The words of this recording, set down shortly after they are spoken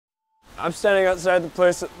I'm standing outside the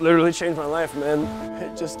place that literally changed my life, man.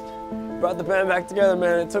 It just brought the band back together,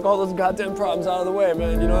 man. It took all those goddamn problems out of the way,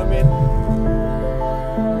 man. You know what I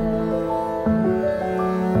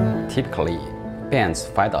mean? Typically, bands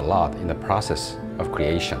fight a lot in the process of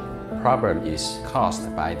creation. Problem is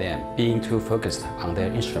caused by them being too focused on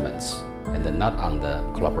their instruments and not on the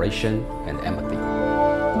collaboration and empathy.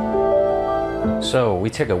 So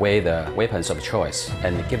we take away the weapons of choice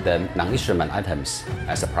and give them non-instrument items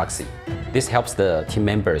as a proxy. This helps the team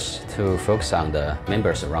members to focus on the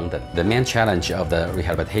members around them. The main challenge of the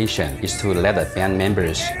rehabilitation is to let the band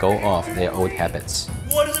members go off their old habits.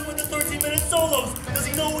 What is it with the 13-minute solos? Does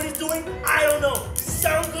he know what he's doing? I don't know.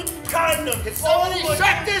 Sound good? Kind of. Can somebody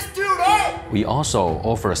shut this dude up? We also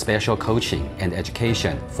offer special coaching and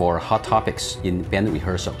education for hot topics in band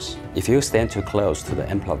rehearsals. If you stand too close to the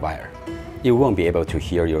amplifier, you won't be able to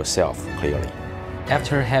hear yourself clearly.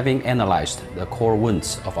 After having analyzed the core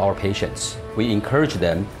wounds of our patients, we encourage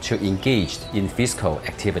them to engage in physical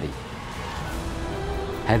activity.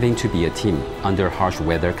 Having to be a team under harsh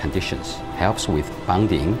weather conditions helps with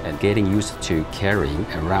bonding and getting used to carrying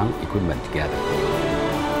around equipment together.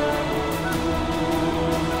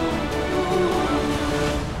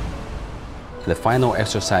 The final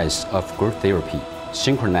exercise of group therapy,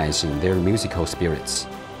 synchronizing their musical spirits.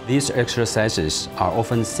 These exercises are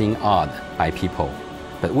often seen odd by people,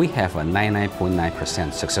 but we have a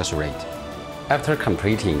 99.9% success rate. After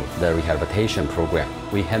completing the rehabilitation program,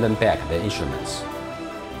 we hand them back the instruments,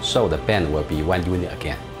 so the band will be one unit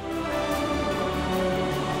again.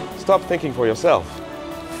 Stop thinking for yourself.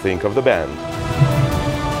 Think of the band.